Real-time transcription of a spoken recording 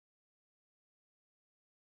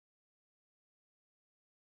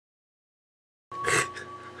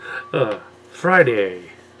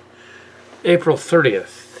Friday, April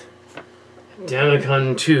 30th.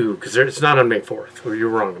 AdamaCon2, because it's not on May 4th. Well, you're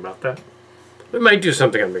wrong about that. We might do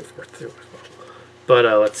something on May 4th too. But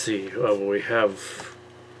let's see. We have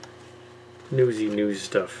newsy news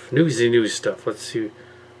stuff. Newsy news stuff. Let's see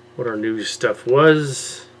what our news stuff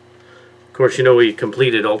was. Of course, you know we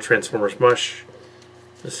completed all Transformers Mush.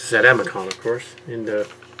 This is at AdamaCon, of course, and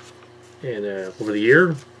over the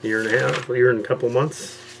year and a half, year and a couple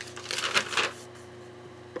months.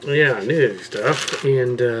 Yeah, new stuff.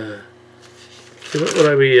 And what would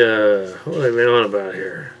I be on about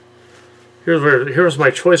here? Here's my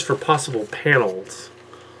choice for possible panels,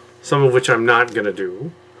 some of which I'm not gonna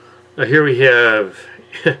do. Here we have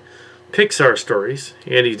Pixar stories.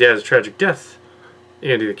 Andy's dad's tragic death.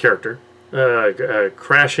 Andy the character.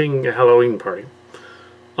 Crashing a Halloween party.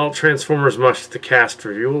 All Transformers Mush, the cast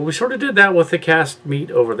review. Well, we sort of did that with the cast meet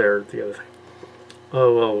over there, the other thing.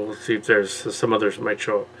 Oh, well, we'll see if there's some others that might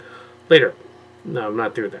show up later. No, I'm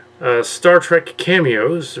not doing that. Star Trek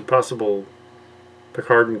cameos, possible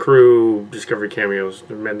Picard and crew, Discovery cameos,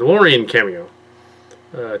 the Mandalorian cameo.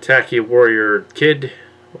 Tacky Warrior Kid,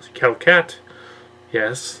 was it Kal Kat?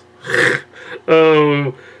 Yes.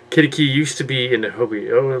 Kitty Key used to be in the Hobie.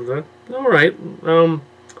 Oh, alright.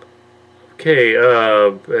 Okay,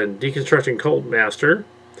 and Deconstructing Cult Master.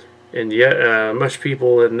 And yet, much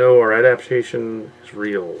people that know our adaptation is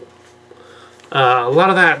real. A lot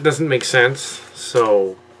of that doesn't make sense,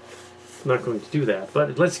 so I'm not going to do that.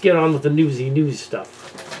 But let's get on with the newsy news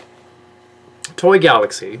stuff. Toy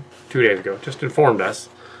Galaxy, 2 days ago, just informed us.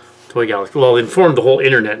 Toy Galaxy, well, informed the whole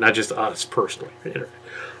internet, not just us personally, the internet,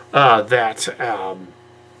 that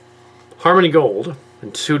Harmony Gold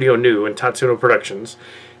and Studio New and Tatsuno Productions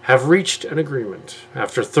have reached an agreement.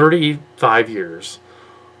 After 35 years,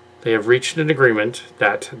 they have reached an agreement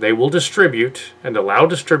that they will distribute and allow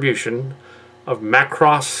distribution of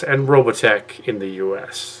Macross and Robotech in the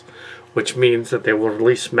US, which means that they will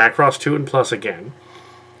release Macross 2 and Plus again.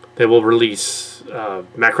 They will release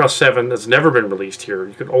Macross 7 that's never been released here.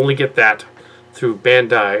 You could only get that through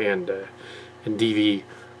Bandai and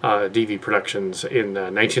DV Productions in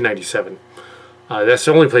 1997. That's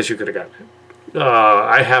the only place you could have gotten it.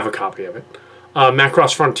 I have a copy of it.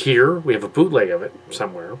 Macross Frontier, we have a bootleg of it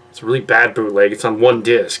somewhere. It's a really bad bootleg. It's on one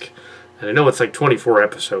disc. And I know it's like 24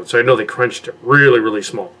 episodes, so I know they crunched it really, really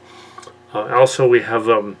small. Also, we have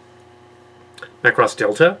Macross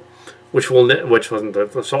Delta, which wasn't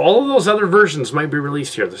the... So all of those other versions might be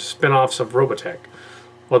released here, the spin-offs of Robotech,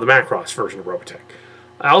 or the Macross version of Robotech.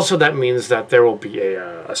 Also, that means that there will be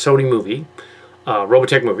a Sony movie,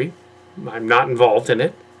 Robotech movie. I'm not involved in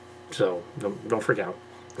it, so don't freak out.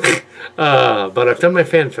 But I've done my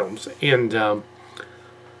fan films, and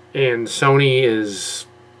Sony is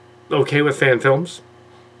okay with fan films.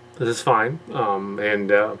 This is fine.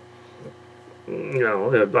 You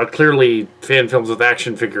know, clearly fan films with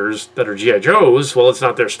action figures that are G.I. Joes, well, it's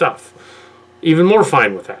not their stuff. Even more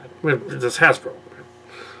fine with that. This Hasbro.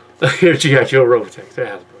 You're G.I. Joe Robotech.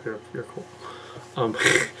 Hasbro. You're cool.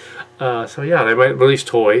 So yeah, they might release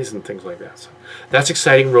toys and things like that. So that's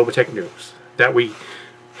exciting Robotech news that we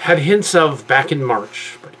had hints of back in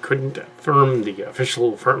March, but couldn't affirm the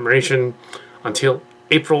official information until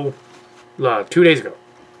April, 2 days ago.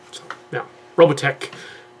 So now, Robotech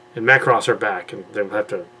and Macross are back, and they'll have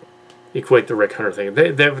to equate the Rick Hunter thing.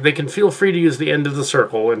 They can feel free to use the end of the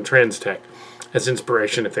circle and Transtech as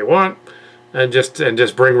inspiration if they want, and just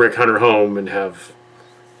bring Rick Hunter home and have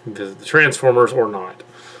the Transformers or not.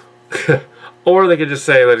 Or they could just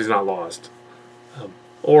say that he's not lost.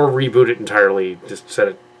 Or reboot it entirely, just set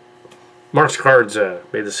it. Mark's Cards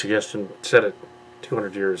made the suggestion, set it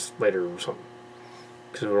 200 years later or something.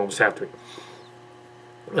 Because it would almost have to be.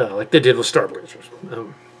 Like they did with Star Blazers.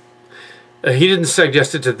 He didn't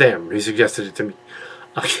suggest it to them, he suggested it to me.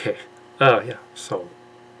 Okay, yeah, so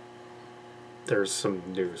there's some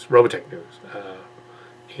news, Robotech news.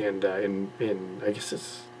 And in I guess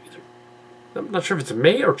it's either, I'm not sure if it's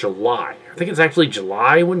May or July. I think it's actually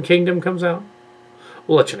July when Kingdom comes out.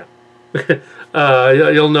 We'll let you know.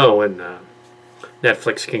 You'll know when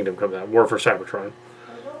Netflix Kingdom comes out. War for Cybertron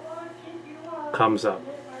comes up.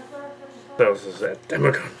 So this is at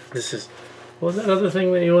AdamaCon. This is, what was that other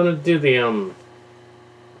thing that you wanted to do? The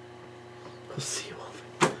let's see,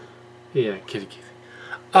 yeah, Kitty Key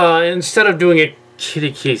thing. Instead of doing a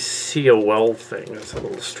Kitty Key COL thing, that's a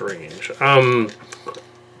little strange.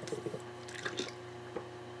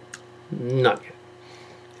 Not yet.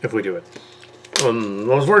 If we do it. I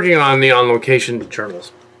was working on the On Location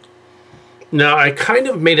journals. Now, I kind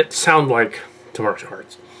of made it sound like, to Mark's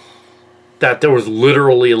Cards, that there was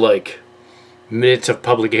literally, like, minutes of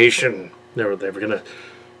publication. They were going to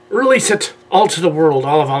release it all to the world,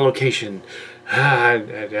 all of On Location.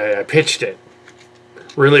 I pitched it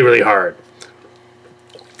really, really hard.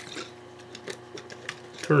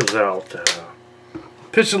 Turns out,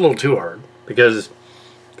 pitched it a little too hard because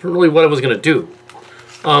it's really what I was going to do.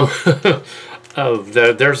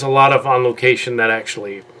 There's a lot of On Location that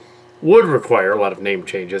actually would require a lot of name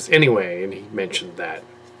changes anyway, and he mentioned that.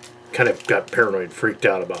 Kind of got paranoid, freaked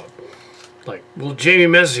out about, like, well, Jamie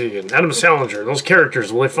Messi and Adam Salinger, those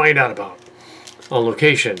characters, will they find out about On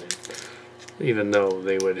Location? Even though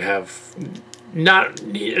they would have not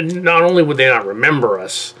only would they not remember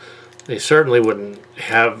us, they certainly wouldn't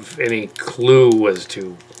have any clue as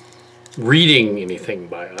to reading anything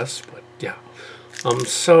by us. But yeah,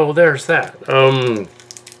 so there's that.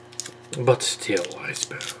 But still, I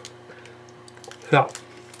suppose. So.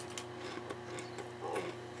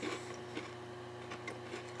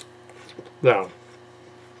 Now.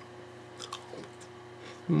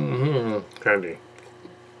 Candy.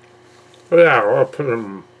 Oh, yeah, I'll put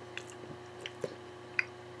them.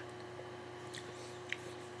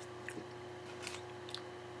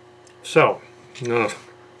 So,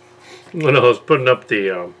 when I was putting up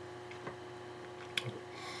the,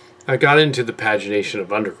 I got into the pagination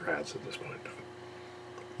of undergrads at this point.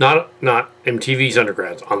 Not MTV's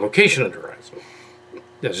undergrads, On Location undergrads.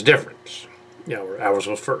 There's a difference. Yeah, ours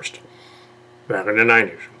was first, back in the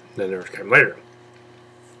 90s. Then theirs came later.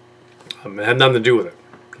 It had nothing to do with it.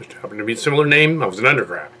 Just happened to be a similar name. I was an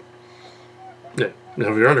undergrad. Yeah,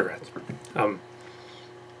 none of your undergrads.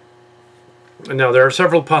 And now there are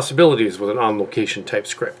several possibilities with an on-location type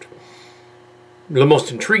script. The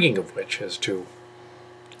most intriguing of which is to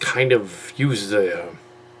kind of use the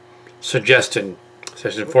suggested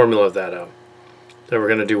formula that we're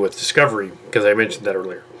going to do with Discovery, because I mentioned that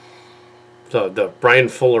earlier. The Brian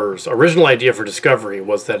Fuller's original idea for Discovery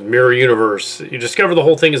was that mirror universe. You discover the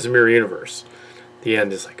whole thing is a mirror universe. The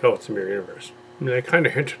end is like, oh, it's a mirror universe. I mean, I kind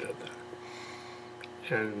of hinted at that.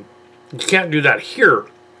 And you can't do that here.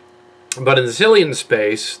 But in the Zillion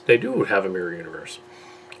space, they do have a mirror universe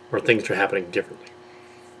where things are happening differently.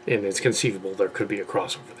 And it's conceivable there could be a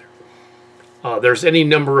crossover there. There's any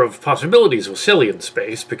number of possibilities with Zillion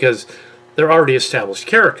space because they're already established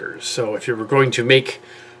characters. So if you were going to make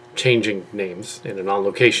changing names in an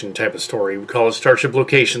on-location type of story, you would call it Starship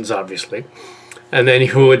Locations, obviously. And then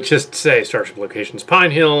you would just say Starship Locations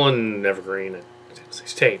Pine Hill and Evergreen and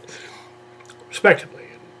State, respectively.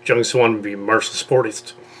 Jung Swan would be Marshall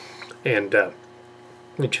Sportist. And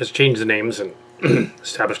you just change the names and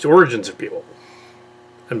establish the origins of people.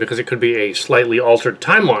 And because it could be a slightly altered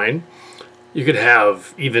timeline, you could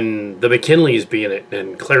have even the McKinleys be in it,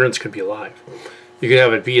 and Clarence could be alive. You could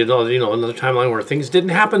have it be another timeline where things didn't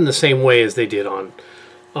happen the same way as they did on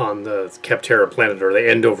the Keptera planet or the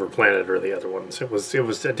Endover planet or the other ones. It was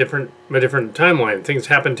a different timeline. Things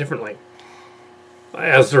happened differently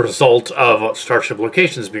as a result of Starship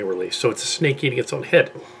Locations being released. So it's a snake eating its own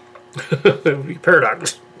head. It would be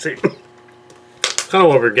paradox. See, kind of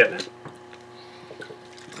what we're getting at.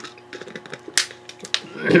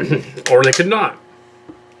 Or they could not.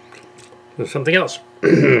 There's something else.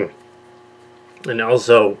 And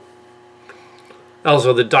also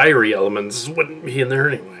the diary elements wouldn't be in there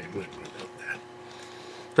anyway.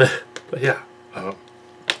 But yeah.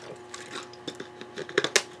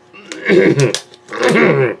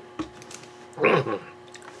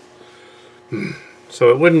 So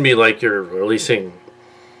it wouldn't be like you're releasing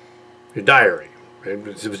your diary. Right?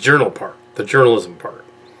 It was journal part, the journalism part,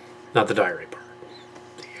 not the diary part.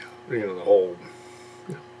 The whole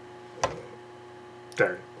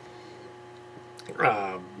diary.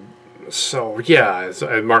 So yeah, as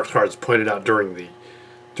Mark Cards pointed out during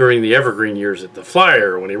the Evergreen years at the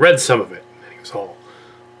Flyer, when he read some of it, and he was all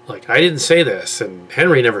like, "I didn't say this," and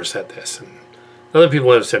Henry never said this, and other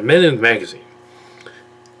people have said Men in the magazine.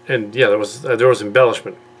 And yeah, there was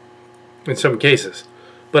embellishment in some cases,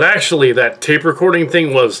 but actually that tape recording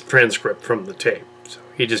thing was transcript from the tape. So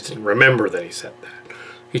he just didn't remember that he said that.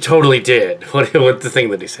 He totally did. What the thing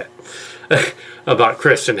that he said about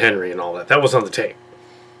Chris and Henry and all that. That was on the tape.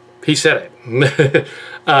 He said it.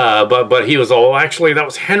 but he was all, actually, that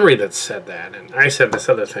was Henry that said that. And I said this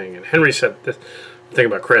other thing. And Henry said this thing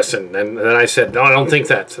about Chris. And then I said, no, I don't think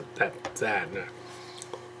that's that.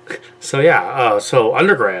 So yeah, so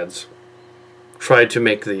undergrads tried to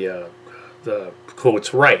make the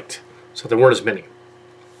quotes right. So there weren't as many.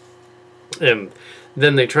 And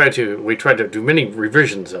then we tried to do many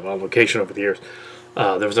revisions of On Location over the years.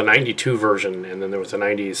 There was a 92 version, and then there was a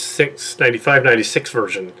 96, 95, 96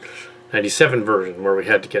 version, 97 version, where we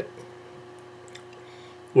had to get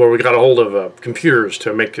where we got a hold of computers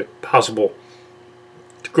to make it possible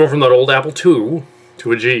to go from that old Apple II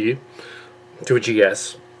to a G to a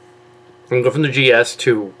GS, and go from the GS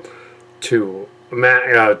to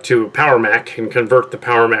Power Mac and convert the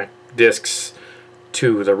Power Mac discs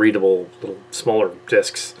to the readable little smaller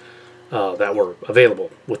discs that were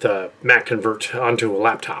available with a Mac convert onto a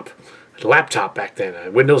laptop. A laptop back then,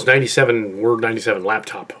 a Windows 97, Word 97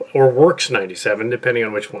 laptop, or Works 97, depending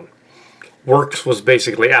on which one. Works was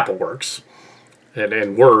basically Apple Works,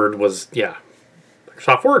 and Word was, yeah,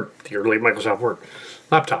 Microsoft Word, the early Microsoft Word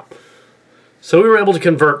laptop. So we were able to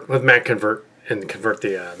convert with Mac Convert and convert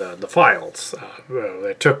the files.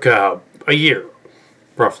 It took a year,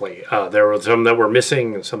 roughly. There were some that were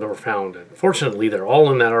missing and some that were found. And fortunately, they're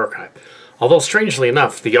all in that archive. Although, strangely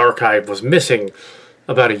enough, the archive was missing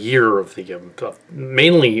about a year of the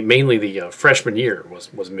mainly the freshman year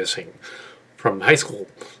was missing from high school.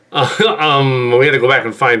 We had to go back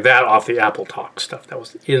and find that off the Apple Talk stuff that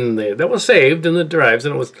was saved in the drives,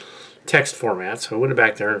 and it was text format. So I went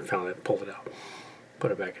back there and found it, pulled it out,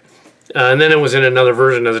 put it back in. And then it was in another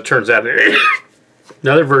version, as it turns out.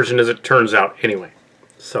 Another version, as it turns out, anyway.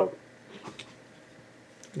 So,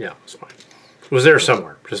 yeah, it's fine. It was there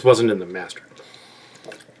somewhere. It just wasn't in the master.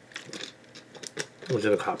 It was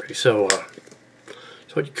in a copy. So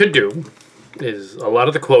what you could do is a lot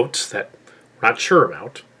of the quotes that we're not sure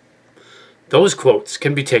about, those quotes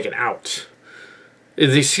can be taken out.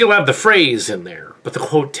 They still have the phrase in there, but the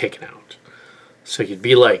quote taken out. So you'd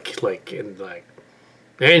be like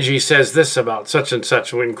Angie says this about such and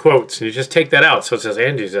such in quotes, and you just take that out. So it says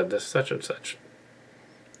Angie said this, such and such.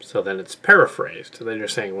 So then it's paraphrased. And then you're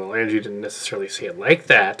saying, well, Angie didn't necessarily say it like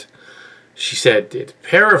that. She said it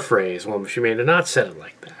paraphrased. Well, she may have not said it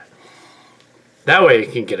like that. That way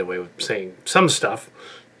you can get away with saying some stuff.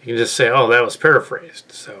 You can just say, oh, that was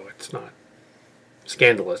paraphrased. So it's not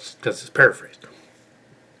scandalous because it's paraphrased.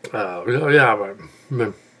 Yeah,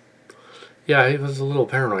 he was a little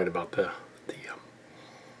paranoid about the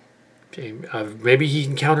Jamie. Maybe he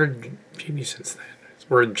encountered Jamie since then. It's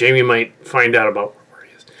where Jamie might find out about where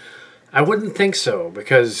he is. I wouldn't think so,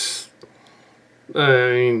 because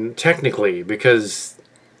I mean, technically, because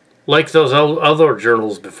like those other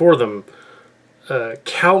journals before them,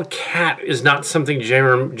 Kal Kat is not something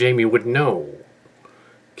Jamie would know.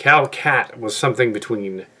 Kal Kat was something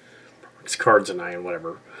between Cards and I and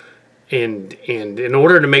whatever. And in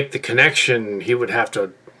order to make the connection, he would have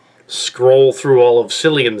to scroll through all of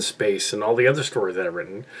Cillian Space and all the other stories that I've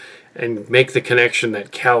written and make the connection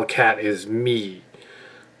that Kal Kat is me,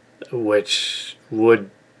 which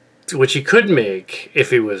he could make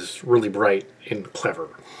if he was really bright and clever.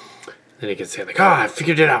 Then he could say like, I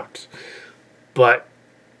figured it out. But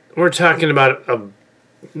we're talking about a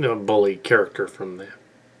bully character from the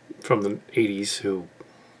 80s who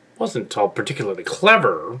wasn't all particularly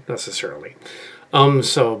clever necessarily.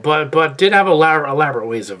 But did have elaborate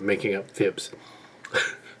ways of making up fibs.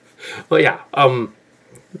 Well, yeah.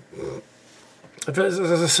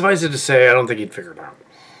 Suffice it to say, I don't think he'd figure it out.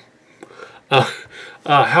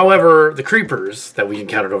 However, the creepers that we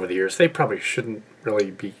encountered over the years, they probably shouldn't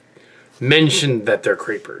really be mentioned that they're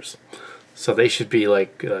creepers. So they should be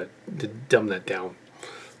like, dumb that down.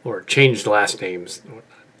 Or change the last names.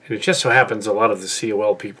 And it just so happens a lot of the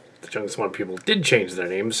COL people, the Young Swan people, did change their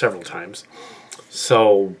names several times.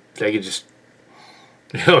 So they could just,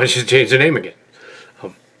 just change their name again.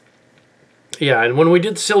 Yeah, and when we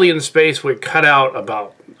did Cillian Space, we cut out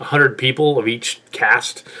about 100 people of each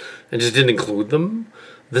cast and just didn't include them.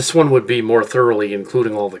 This one would be more thoroughly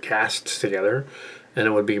including all the casts together, and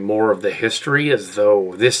it would be more of the history, as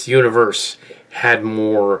though this universe had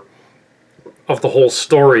more of the whole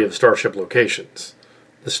story of Starship Locations.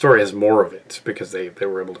 The story has more of it because they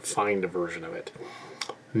were able to find a version of it.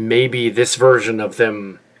 Maybe this version of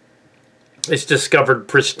them is discovered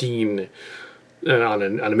pristine on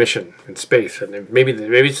a mission in space, and maybe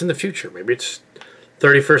it's in the future. Maybe it's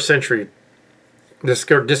 31st century.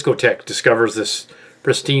 Discotheque discovers this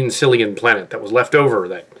pristine Cillian planet that was left over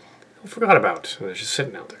that I forgot about, and it's just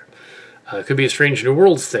sitting out there. It could be a Strange New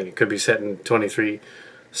Worlds thing. It could be set in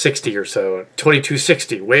 2360 or so,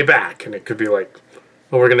 2260, way back, and it could be like,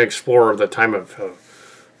 well, we're going to explore the time of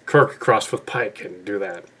Kirk crossed with Pike and do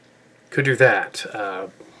that. Could do that.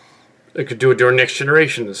 They could do it during Next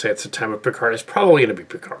Generation and say it's the time of Picard. It's probably going to be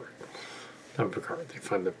Picard. Not Picard. They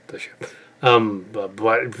find the ship.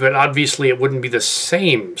 But obviously it wouldn't be the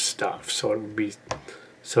same stuff. So it would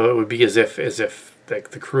be as if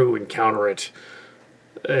like the crew encounter it.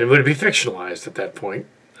 It would be fictionalized at that point,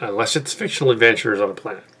 unless it's fictional adventures on a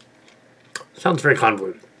planet. Sounds very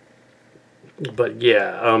convoluted. But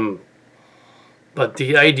yeah, But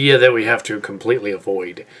the idea that we have to completely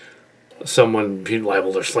avoid someone being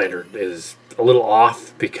libeled or slandered is a little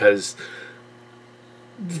off, because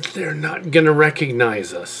they're not going to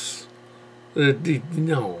recognize us.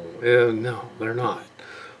 No, they're not.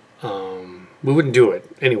 We wouldn't do it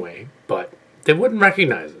anyway, but they wouldn't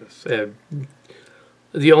recognize us.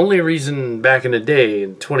 The only reason back in the day,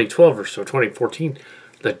 in 2012 or so, 2014,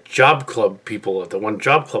 the job club people at the one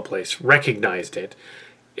job club place recognized it,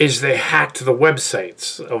 is they hacked the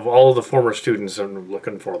websites of all of the former students and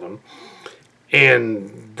looking for them.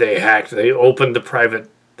 And they opened the private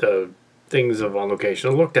things of On Location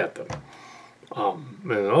and looked at them.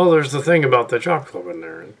 There's the thing about the job club in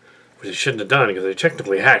there, which they shouldn't have done because they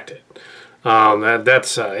technically hacked it.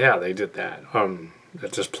 They did that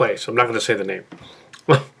at this place. I'm not going to say the name.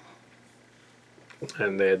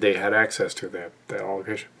 And they had access to that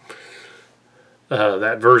location,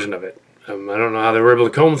 that version of it. I don't know how they were able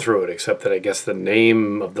to comb through it, except that I guess the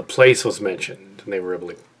name of the place was mentioned, and they were able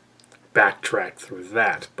to backtrack through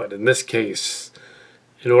that. But in this case,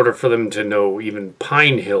 in order for them to know even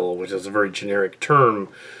Pine Hill, which is a very generic term,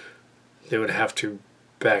 they would have to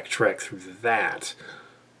backtrack through that.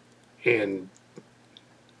 And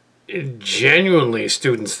genuinely,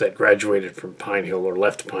 students that graduated from Pine Hill or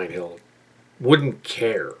left Pine Hill wouldn't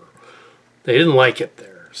care. They didn't like it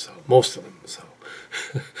there, so most of them. So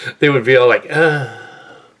they would be all like, yeah.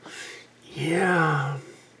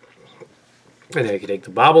 And then you could take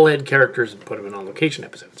the bobblehead characters and put them in On Location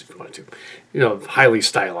episodes if you wanted to. Highly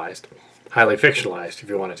stylized, highly fictionalized if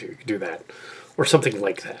you wanted to. You could do that. Or something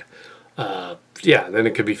like that. Then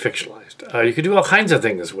it could be fictionalized. You could do all kinds of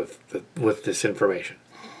things with this information.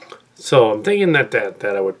 So I'm thinking that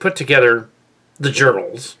I would put together the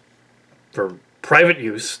journals for private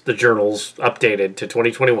use, the journals updated to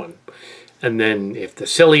 2021. And then if the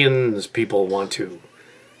Cillians people want to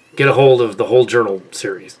get a hold of the whole journal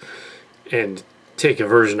series and take a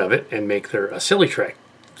version of it and make a Silly Trek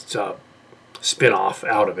spin-off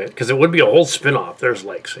out of it, because it would be a whole spin-off. There's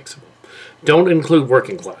like 6 of them. Don't include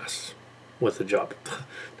Working Class with the job.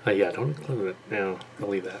 Don't include it. No, I'll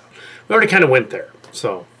leave that. We already kind of went there,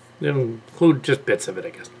 so include just bits of it,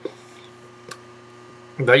 I guess.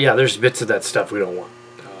 But yeah, there's bits of that stuff we don't want.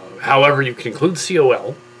 However, you can include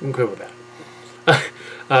COL. I'm good with that.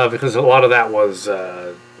 Because a lot of that was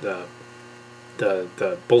the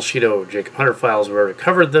bullshito Jacob Hunter files. We already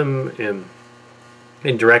covered them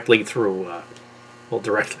indirectly through,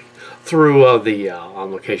 the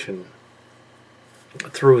On Location,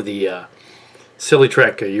 through the Silly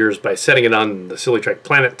Trek years by setting it on the Silly Trek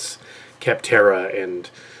planets, Capterra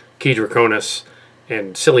and Key Draconis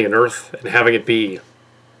and Cillian Earth, and having it be,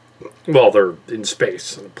 they're in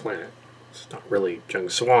space on a planet. It's not really Jung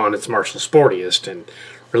Swan, it's Marshall Sportiest, and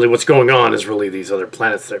really what's going on is really these other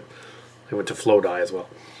planets that they went to Flodai as well.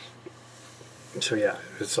 So yeah,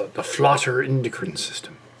 it's the Flotter Endocrine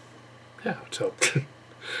System. Yeah, so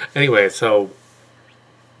anyway, so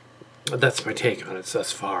that's my take on it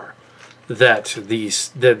thus far. That the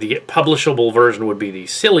publishable version would be the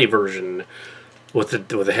silly version with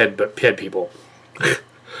the head people.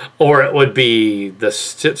 Or it would be the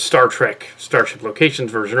Star Trek Starship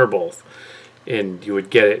Locations version, or both. And you would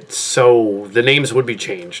get it so the names would be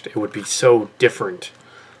changed. It would be so different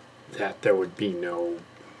that there would be no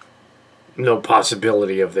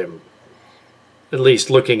possibility of them at least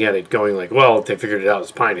looking at it going like, well, if they figured it out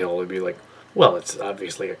as Pine Hill, it would be like, well, it's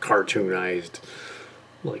obviously a cartoonized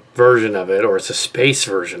version of it, or it's a space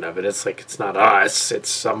version of it. It's like, it's not us, it's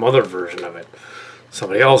some other version of it.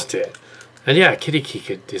 Somebody else did. And yeah, Kitty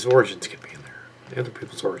Key his origins could be in there. The other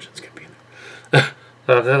people's origins could be in there.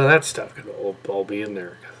 That stuff could all be in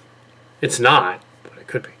there. It's not, but it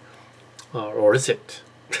could be. Or is it?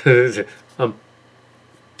 I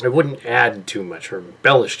wouldn't add too much or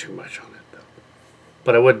embellish too much on it, though.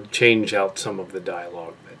 But I would change out some of the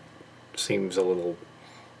dialogue that seems a little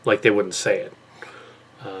like they wouldn't say it.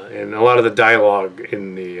 And a lot of the dialogue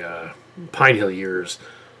in the Pine Hill years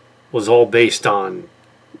was all based on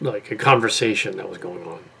like a conversation that was going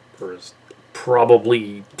on, whereas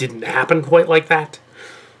probably didn't happen quite like that.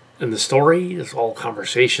 And the story is all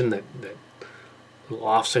conversation that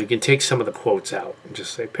off, so you can take some of the quotes out and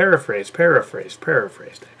just say paraphrased. I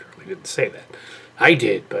really didn't say that. I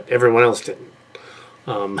did, but everyone else didn't.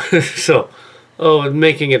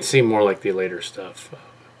 Making it seem more like the later stuff.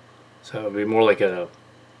 So it would be more like an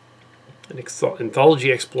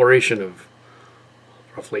anthology exploration of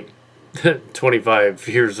roughly 25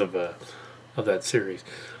 years of that series.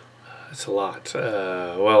 It's a lot. That's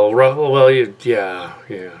a lot.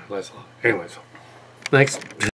 Anyway, so next.